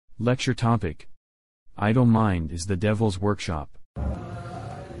Lecture topic: Idle mind is the devil's workshop.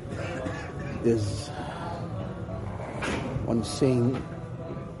 There's one saying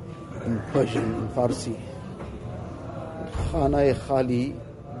in Persian, in Farsi, Khana-e khali,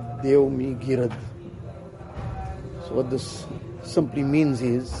 dev mi girad. So what this simply means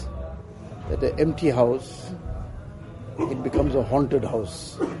is that an empty house, it becomes a haunted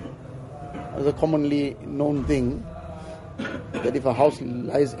house. It's a commonly known thing that if a house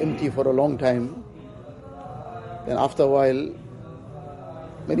lies empty for a long time, then after a while,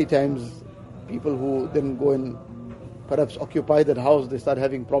 many times people who then go and perhaps occupy that house, they start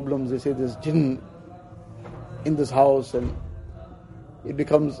having problems. They say there's jinn in this house, and it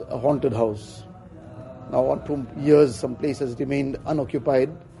becomes a haunted house. Now 1 2 years some places remained unoccupied.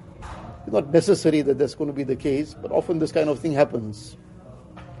 It's not necessary that that's going to be the case, but often this kind of thing happens.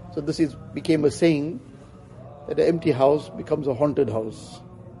 So this became a saying that an empty house becomes a haunted house.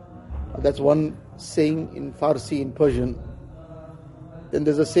 That's one saying in Farsi, in Persian. Then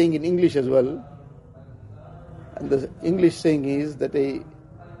there's a saying in English as well. And the English saying is that a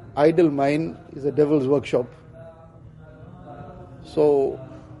idle mind is a devil's workshop. So,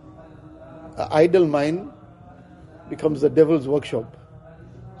 an idle mind becomes the devil's workshop.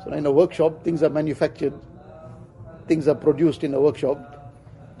 So in a workshop, things are manufactured, things are produced in a workshop.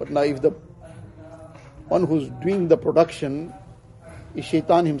 But now if the one who's doing the production is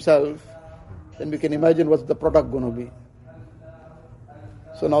Shaitan himself, then we can imagine what's the product going to be.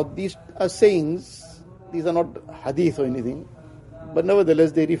 So now these are sayings, these are not hadith or anything, but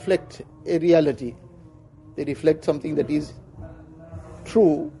nevertheless they reflect a reality. They reflect something that is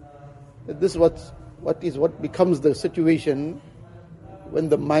true, that this what becomes the situation when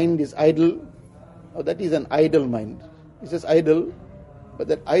the mind is idle, or that is an idle mind. It's just idle, but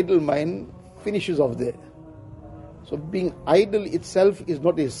that idle mind finishes off there. So being idle itself is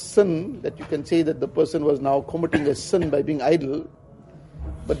not a sin, that you can say that the person was now committing a sin by being idle,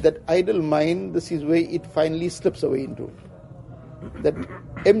 but that idle mind, this is where it finally slips away into. That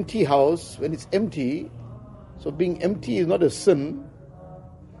empty house, when it's empty, so being empty is not a sin,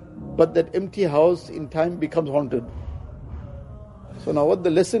 but that empty house in time becomes haunted. So now what the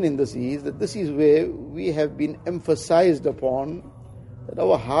lesson in this is, that this is where we have been emphasized upon that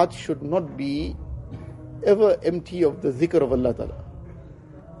our heart should not be ever empty of the dhikr of Allah Ta'ala,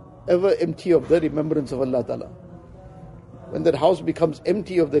 ever empty of the remembrance of Allah Ta'ala. When that house becomes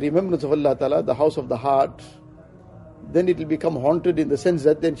empty of the remembrance of Allah Ta'ala, the house of the heart, then it will become haunted in the sense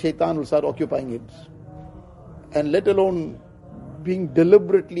that then Shaitan will start occupying it. And let alone being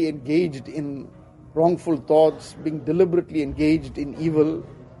deliberately engaged in wrongful thoughts, being deliberately engaged in evil,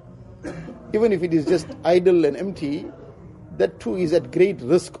 even if it is just idle and empty, that too is at great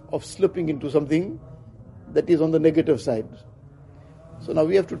risk of slipping into something that is on the negative side. So now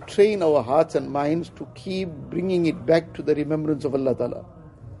we have to train our hearts and minds to keep bringing it back to the remembrance of Allah Ta'ala.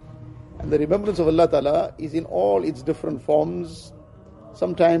 And the remembrance of Allah Ta'ala is in all its different forms,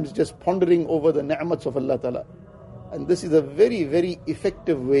 sometimes just pondering over the ni'mats of Allah Ta'ala. And this is a very, very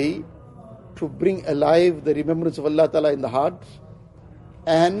effective way to bring alive the remembrance of Allah Ta'ala in the heart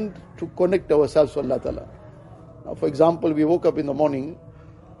and to connect ourselves to Allah Ta'ala. Now, for example, we woke up in the morning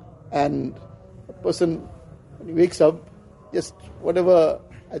and a person, when he wakes up, just whatever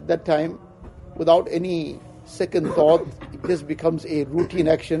at that time, without any second thought, it just becomes a routine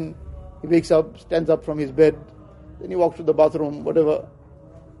action. He wakes up, stands up from his bed, then he walks to the bathroom, whatever.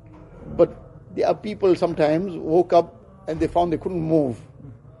 But there are people sometimes woke up and they found they couldn't move.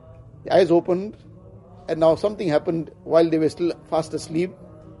 The eyes opened and now something happened while they were still fast asleep.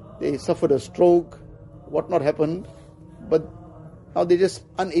 They suffered a stroke, whatnot happened, but now they're just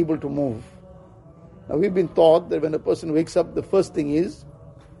unable to move. Now we've been taught that when a person wakes up, the first thing is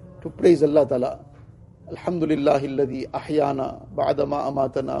to praise Allah Ta'ala. Alhamdulillahi alladhi ahyana ba'da ma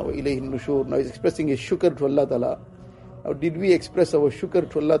amatana wa ilayhi nushur. Now he's expressing his shukr to Allah Ta'ala. Now did we express our shukr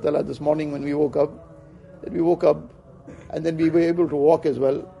to Allah Ta'ala this morning when we woke up? That we woke up and then we were able to walk as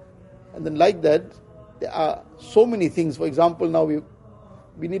well. And then like that, there are so many things. For example, now we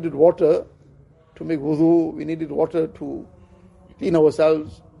needed water to make wudu, we needed water to clean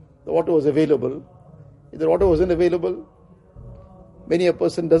ourselves. The water was available. If the water wasn't available, many a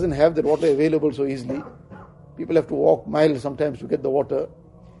person doesn't have that water available so easily. People have to walk miles sometimes to get the water.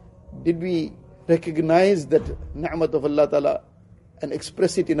 Did we recognize that ni'mat of Allah Ta'ala and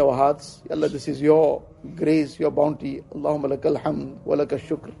express it in our hearts? Allah, this is your grace, your bounty. Allahumma lakal hamd wa lakal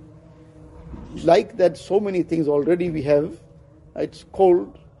shukr. Like that, so many things already we have. It's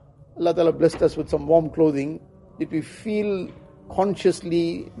cold. Allah Ta'ala blessed us with some warm clothing. Did we feel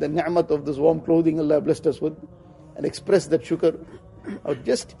consciously the ni'mat of this warm clothing Allah blessed us with and express that shukr?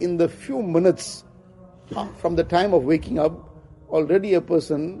 Just in the few minutes from the time of waking up, already a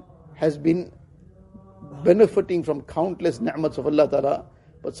person has been benefiting from countless ni'mats of Allah Ta'ala,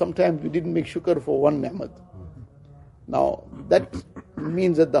 but sometimes we didn't make shukr for one ni'mat. Now, that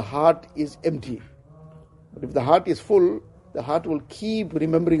means that the heart is empty. But if the heart is full, the heart will keep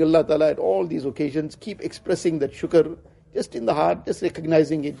remembering Allah Ta'ala at all these occasions, keep expressing that shukr, just in the heart, just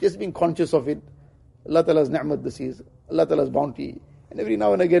recognizing it, just being conscious of it. Allah Ta'ala's ni'mat this is, Allah Ta'ala's bounty. And every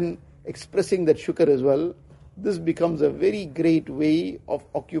now and again, expressing that shukr as well. This becomes a very great way of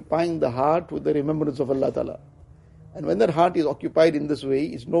occupying the heart with the remembrance of Allah Ta'ala. And when that heart is occupied in this way,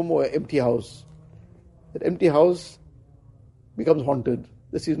 it's no more an empty house. That empty house becomes haunted.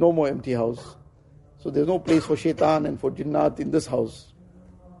 This is no more empty house. So there's no place for shaitan and for jinnat in this house.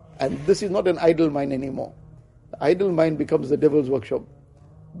 And this is not an idle mind anymore. The idle mind becomes the devil's workshop.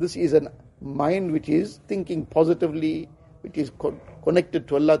 This is a mind which is thinking positively, which is connected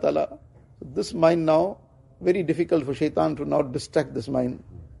to Allah Ta'ala. So this mind now, very difficult for shaitan to now distract this mind,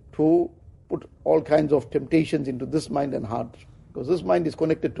 to put all kinds of temptations into this mind and heart. Because this mind is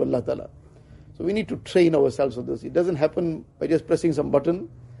connected to Allah Ta'ala. So we need to train ourselves for this. It doesn't happen by just pressing some button.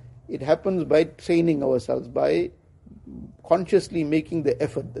 It happens by training ourselves, by consciously making the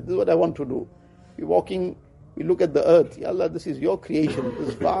effort. This is what I want to do. We're walking, we look at the earth. Ya Allah, this is your creation,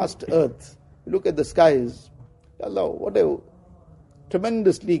 this vast earth. We look at the skies. Ya Allah, what a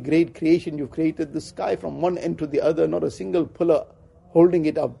tremendously great creation you've created. The sky from one end to the other, not a single pillar holding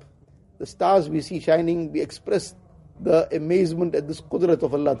it up. The stars we see shining, we express the amazement at this qudrat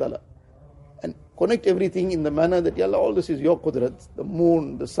of Allah Ta'ala. And connect everything in the manner that, Ya Allah, all this is your qudrat. The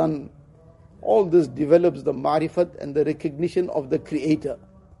moon, the sun, all this develops the ma'rifat and the recognition of the Creator.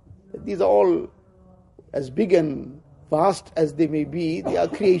 These are all, as big and vast as they may be, they are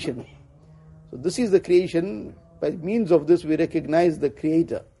creation. So this is the creation. By means of this we recognize the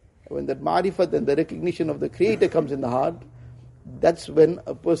Creator. When that ma'rifat and the recognition of the Creator comes in the heart, that's when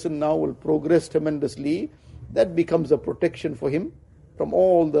a person now will progress tremendously. That becomes a protection for him from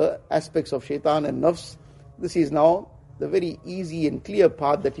all the aspects of shaitan and nafs. This is now the very easy and clear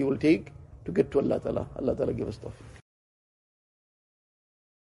path that he will take to get to Allah Ta'ala. Allah Ta'ala give us tawfiq.